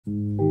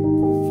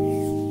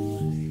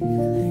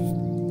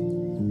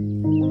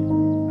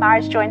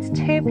marriage joins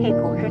two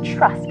people who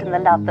trust in the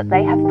love that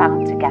they have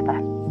found together.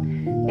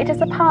 It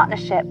is a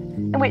partnership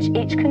in which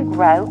each can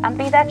grow and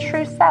be their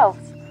true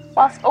selves,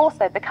 whilst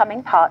also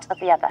becoming part of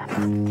the other.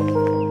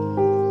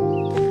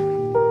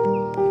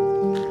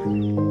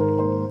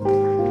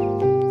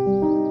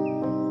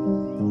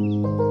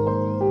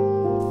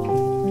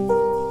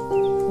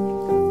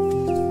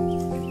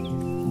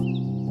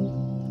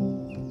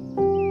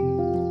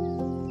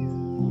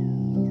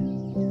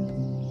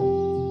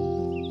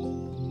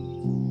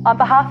 On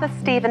behalf of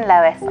Steve and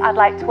Lois, I'd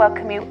like to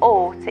welcome you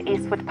all to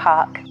Eastwood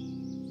Park.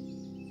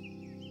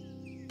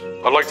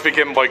 I'd like to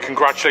begin by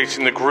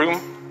congratulating the groom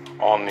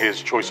on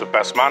his choice of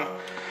best man.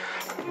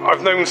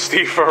 I've known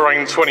Steve for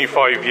around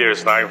 25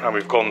 years now, and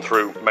we've gone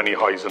through many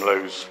highs and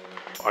lows.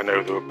 I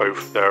know that we're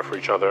both there for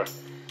each other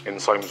in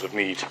times of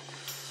need,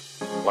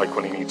 like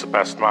when he needs a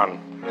best man.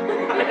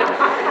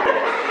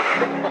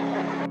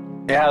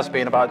 It has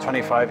been about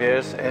 25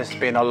 years. It's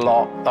been a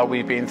lot that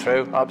we've been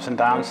through, ups and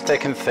downs,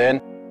 thick and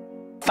thin.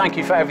 Thank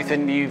you for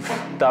everything you've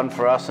done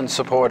for us and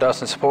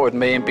supported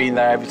me and been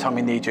there every time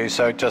we need you.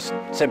 So just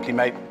simply,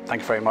 mate,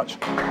 thank you very much.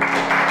 I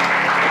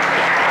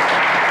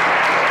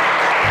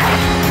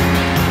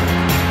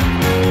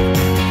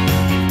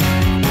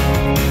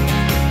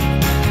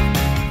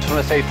just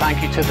want to say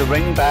thank you to the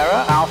ring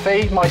bearer,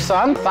 Alfie, my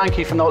son. Thank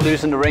you for not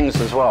losing the rings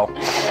as well.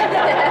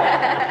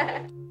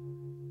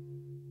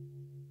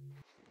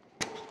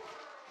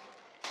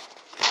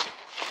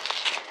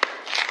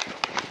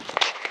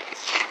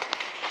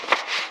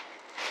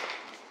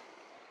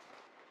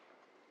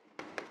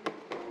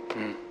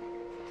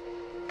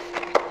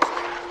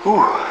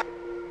 Ooh.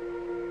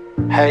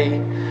 Hey,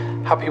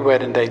 happy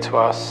wedding day to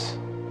us.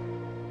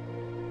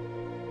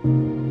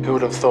 Who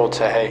would have thought,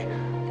 hey,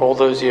 all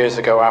those years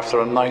ago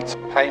after a night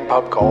playing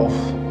pub golf,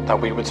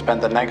 that we would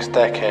spend the next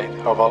decade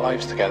of our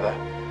lives together.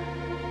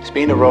 It's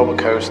been a roller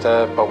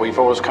coaster, but we've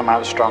always come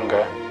out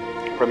stronger.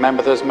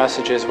 Remember those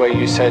messages where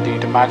you said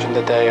you'd imagine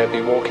the day I'd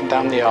be walking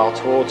down the aisle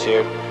towards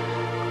you?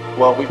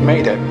 Well, we've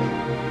made it.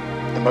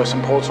 The most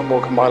important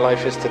walk in my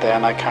life is today,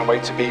 and I can't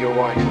wait to be your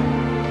wife.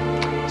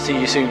 See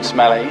you soon,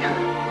 Smelly.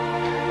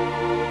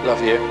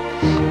 Love you.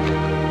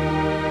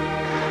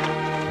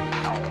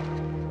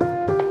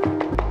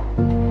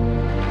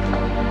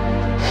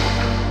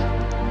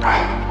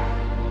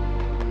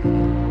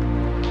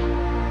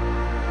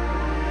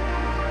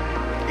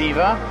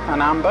 Eva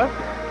and Amber,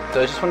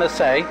 so I just want to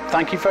say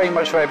thank you very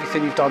much for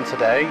everything you've done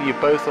today. You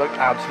both look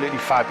absolutely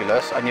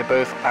fabulous and you're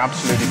both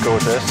absolutely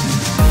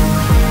gorgeous.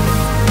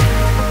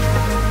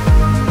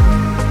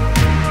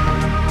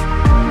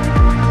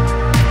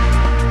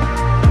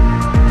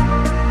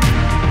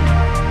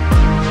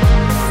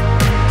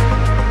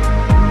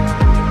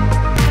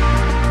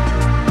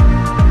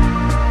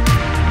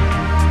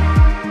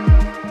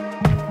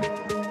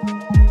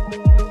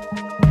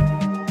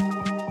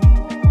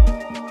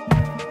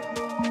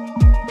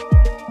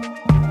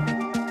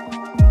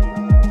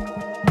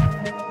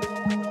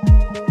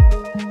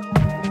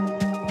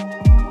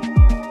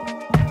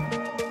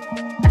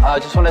 I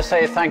just want to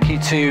say thank you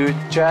to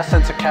Jess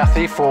and to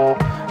Kathy for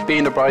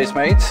being the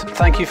bridesmaids.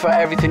 Thank you for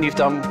everything you've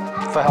done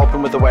for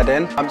helping with the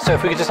wedding. So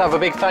if we could just have a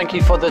big thank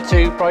you for the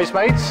two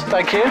bridesmaids.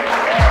 Thank you.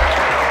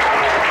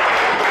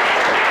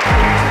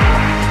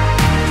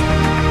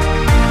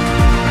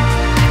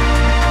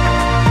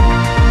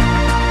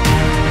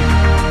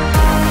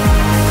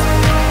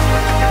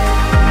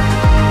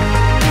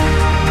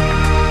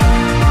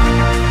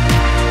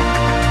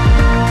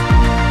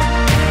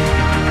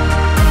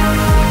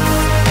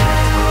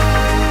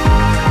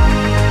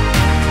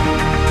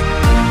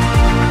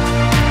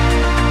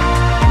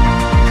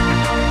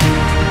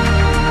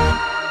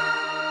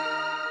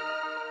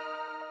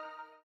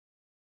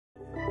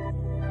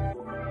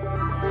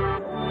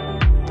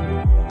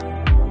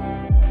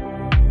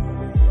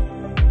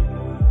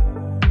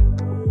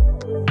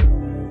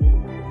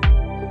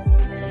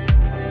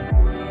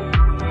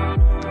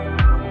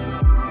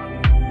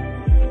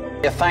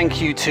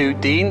 Thank you to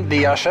Dean,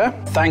 the usher.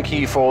 Thank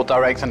you for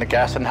directing the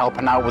guests and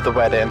helping out with the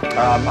wedding.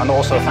 And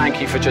also thank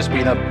you for just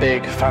being a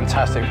big,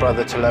 fantastic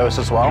brother to Lois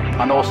as well.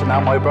 And also now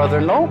my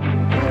brother-in-law.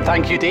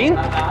 Thank you, Dean.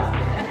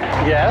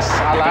 Yes,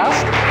 at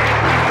last.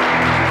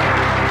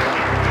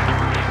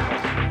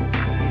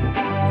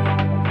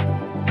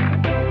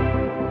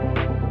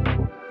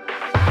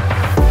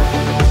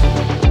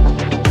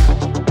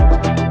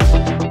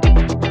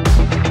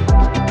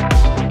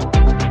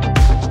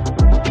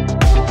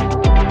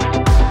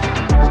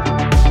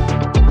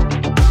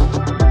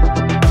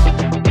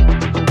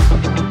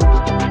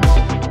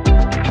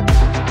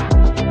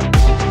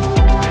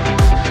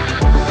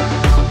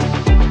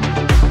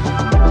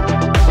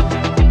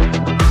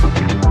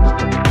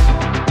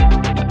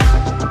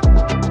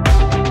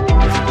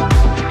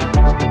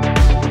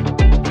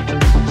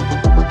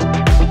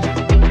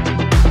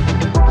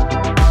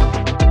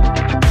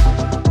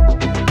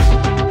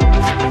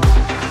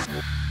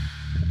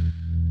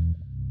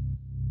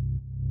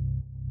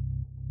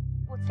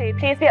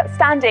 Please be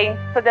upstanding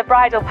for the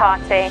bridal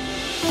party.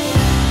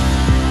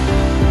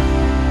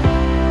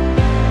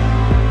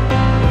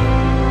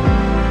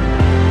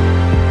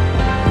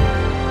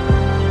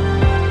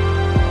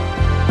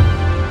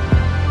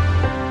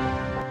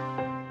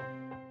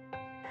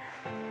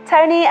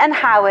 Tony and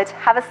Howard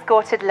have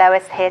escorted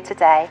Lois here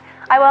today.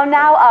 I will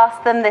now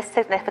ask them this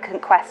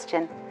significant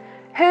question.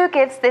 Who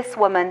gives this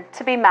woman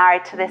to be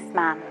married to this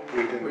man?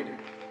 We do.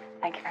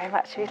 Thank you very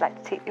much. If you'd like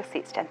to take your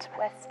seats, gentlemen.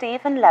 Where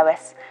Steve and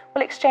Lois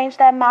will exchange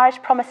their marriage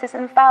promises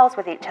and vows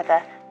with each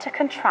other to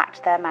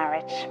contract their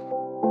marriage.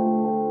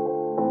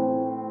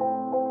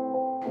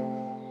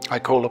 I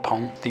call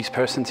upon these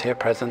persons here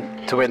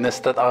present to witness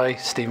that I,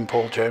 Stephen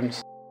Paul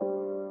Jones,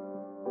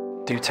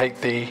 do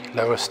take thee,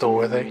 Lois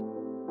Stallworthy,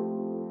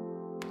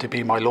 to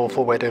be my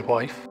lawful wedded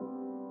wife.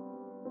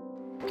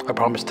 I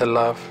promise to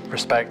love,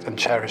 respect and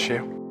cherish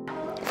you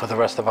for the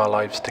rest of our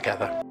lives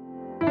together.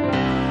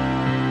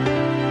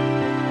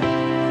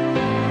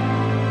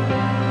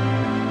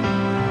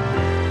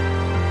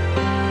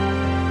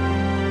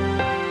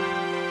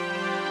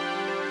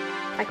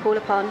 I call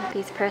upon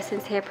these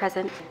persons here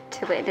present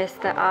to witness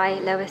that I,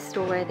 Lois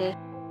Stallworthy,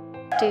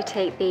 do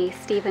take thee,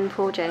 Stephen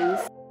Paul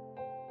Jones,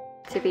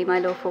 to be my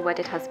lawful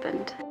wedded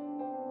husband.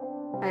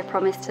 I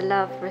promise to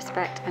love,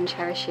 respect and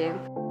cherish you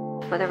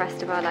for the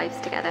rest of our lives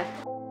together.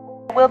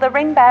 Will the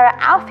ring bearer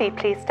Alfie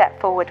please step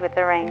forward with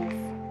the rings?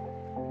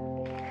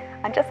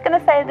 I'm just going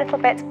to say a little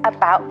bit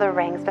about the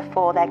rings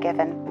before they're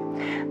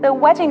given. The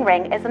wedding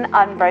ring is an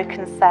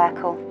unbroken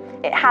circle.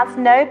 It has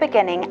no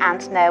beginning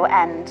and no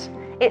end.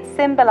 It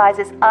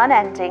symbolises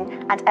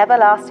unending and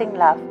everlasting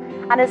love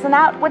and is an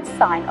outward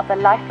sign of the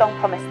lifelong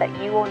promise that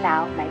you will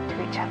now make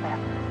to each other.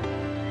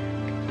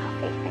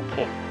 Alfie, thank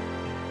you.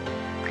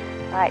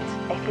 Right,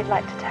 if you'd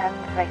like to turn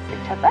to face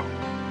each other,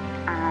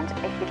 and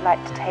if you'd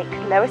like to take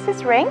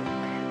Lois's ring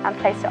and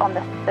place it on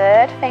the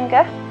third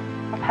finger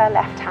of her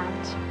left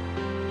hand.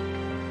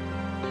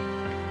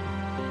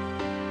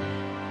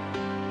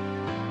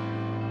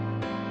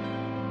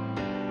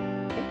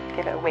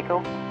 Give it a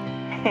wiggle.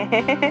 There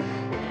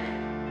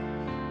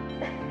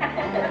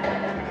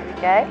we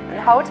go. And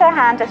hold her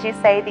hand as you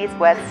say these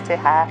words to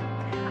her.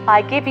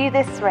 I give you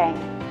this ring.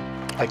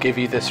 I give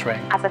you this ring.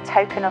 As a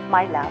token of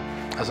my love.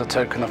 As a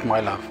token of my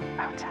love.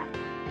 Well done.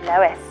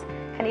 Lois,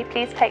 can you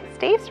please take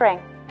Steve's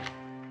ring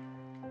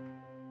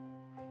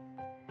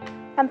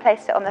and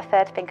place it on the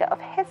third finger of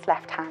his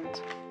left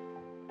hand.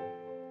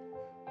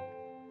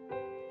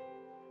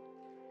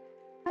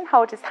 And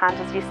hold his hand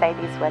as you say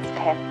these words to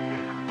him.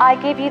 I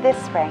give you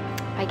this ring.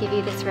 I give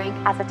you this ring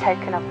as a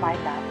token of my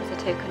love. as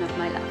a token of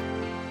my love.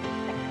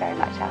 Thank you very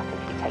much, Alfie.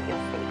 If you take your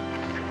seat.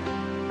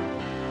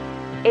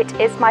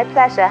 It is my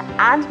pleasure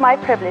and my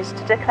privilege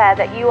to declare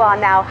that you are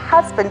now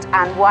husband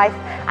and wife,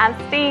 and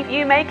Steve,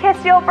 you may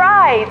kiss your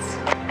bride.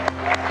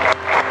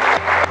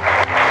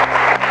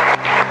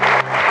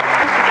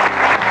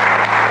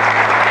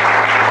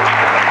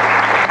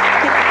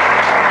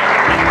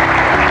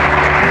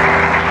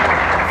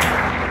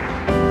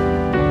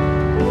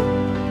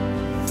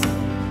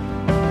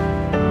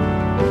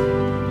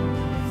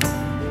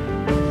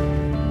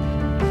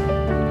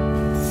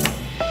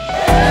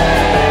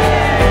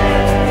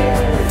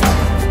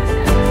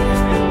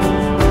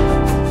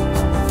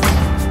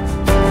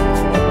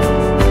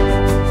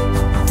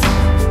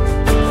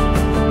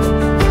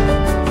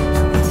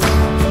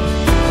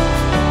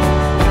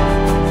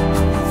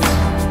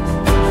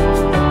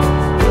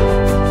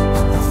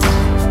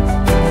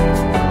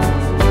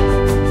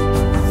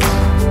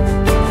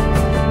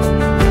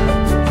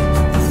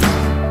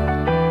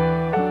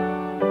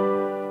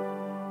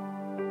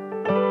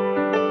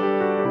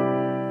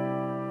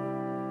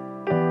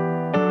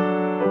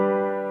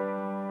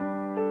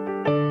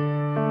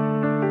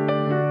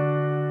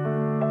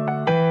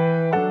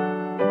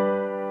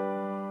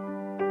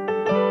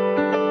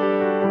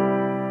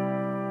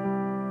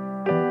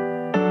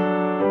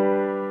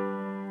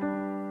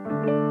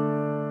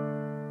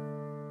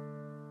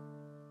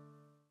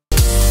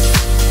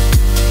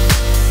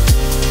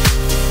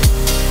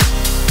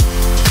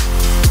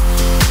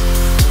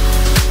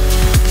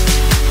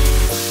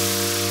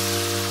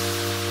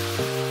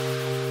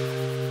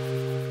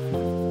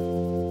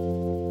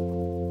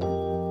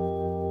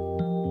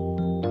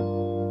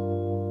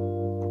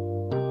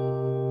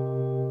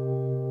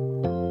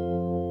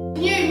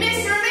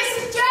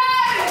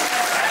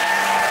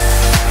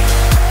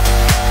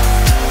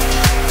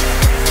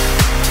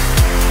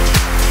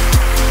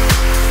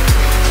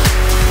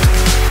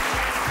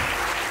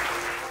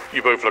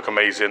 You both look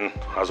amazing.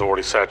 As I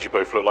already said, you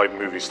both look like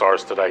movie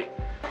stars today.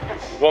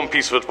 One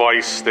piece of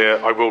advice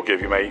that I will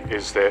give you, mate,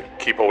 is that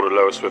keep hold of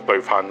Lois with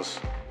both hands.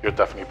 You're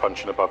definitely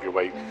punching above your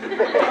weight.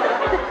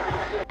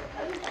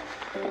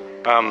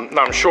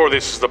 Now, I'm sure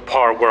this is the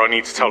part where I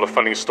need to tell a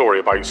funny story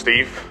about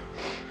Steve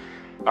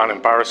and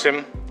embarrass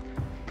him.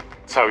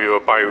 Tell you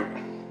about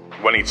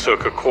when he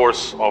took a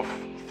course of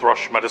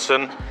thrush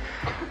medicine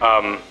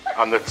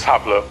and the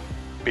tablet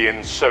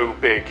being so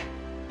big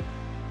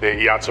that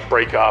he had to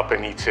break it up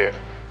and eat it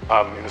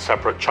in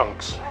separate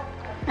chunks.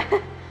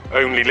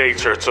 Only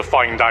later to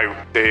find out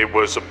that it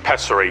was a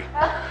pessary.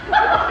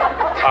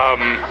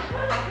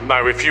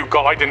 Now,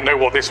 I didn't know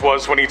what this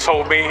was when he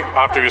told me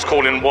after he was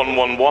calling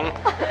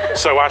 111.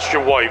 So ask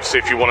your wives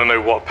if you want to know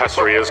what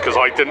pessary is, because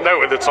I didn't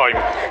know at the time.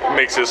 It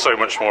makes it so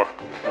much more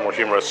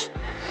humorous.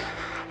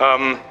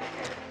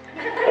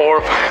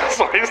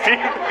 Sorry, Steve.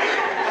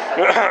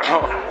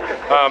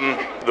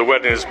 The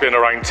wedding has been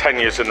around 10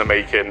 years in the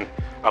making,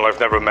 and I've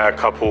never met a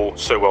couple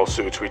so well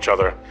suited to each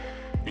other.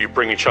 You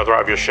bring each other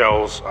out of your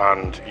shells,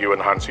 and you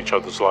enhance each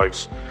other's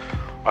lives.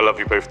 I love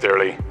you both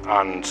dearly,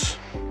 and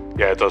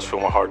yeah, it does fill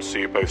my heart to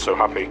see you both so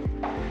happy.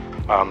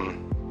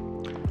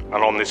 And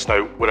on this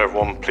note, would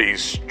everyone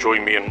please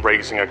join me in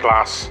raising a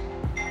glass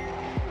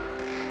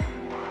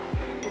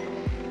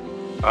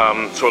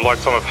to a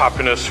lifetime of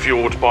happiness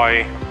fueled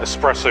by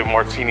espresso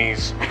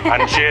martinis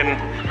and gin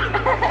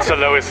to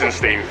Lois and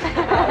Steve.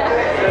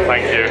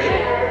 Thank you.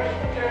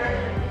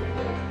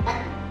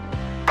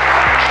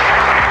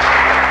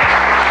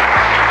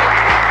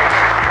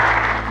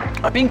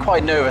 I've been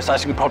quite nervous,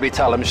 as you can probably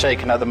tell. I'm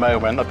shaking at the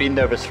moment. I've been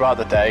nervous throughout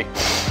the day.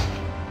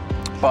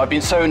 But I've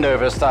been so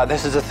nervous that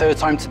this is the third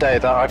time today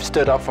that I've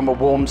stood up from a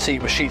warm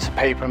seat with sheets of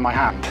paper in my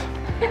hand.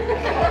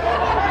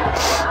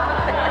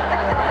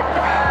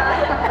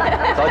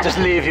 So I'll just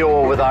leave you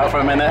all with that for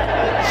a minute.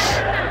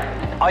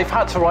 I've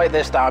had to write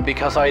this down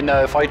because I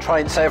know if I try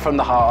and say it from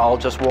the heart, I'll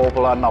just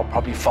warble and I'll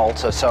probably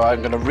falter. So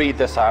I'm going to read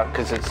this out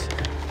because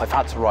I've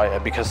had to write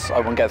it because I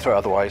won't get through it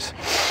otherwise.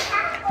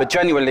 But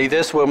genuinely,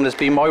 this woman has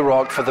been my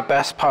rock for the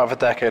best part of a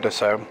decade or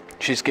so.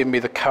 She's given me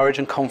the courage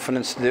and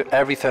confidence to do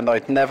everything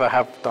I'd never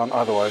have done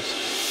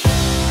otherwise.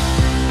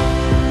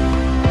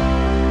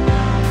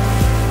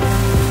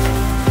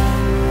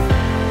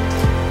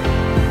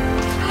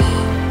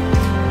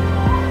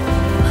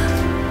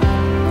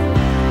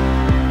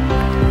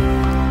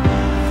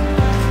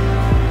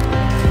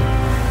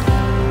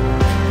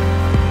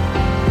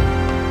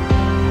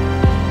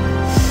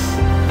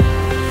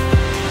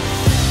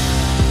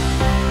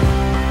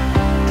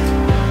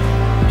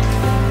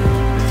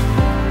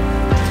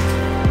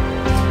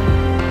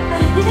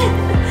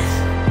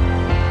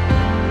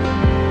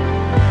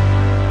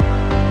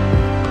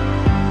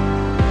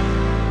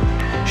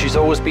 She's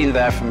always been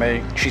there for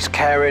me. She's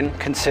caring,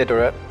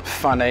 considerate,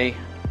 funny,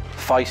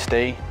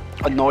 feisty,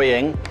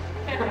 annoying,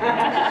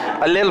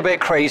 a little bit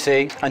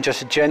crazy, and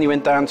just a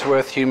genuine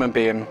down-to-earth human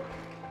being.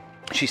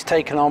 She's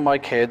taken on my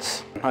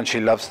kids, and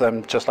she loves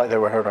them just like they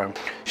were her own.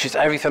 She's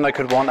everything I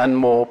could want and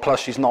more, plus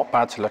she's not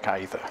bad to look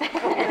at either.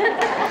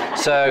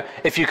 So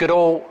if you could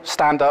all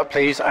stand up,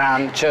 please,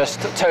 and just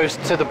toast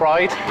to the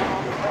bride.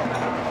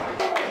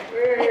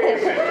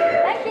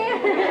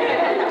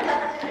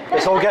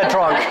 Let's all get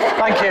drunk.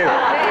 Thank you.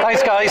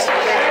 Thanks,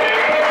 guys.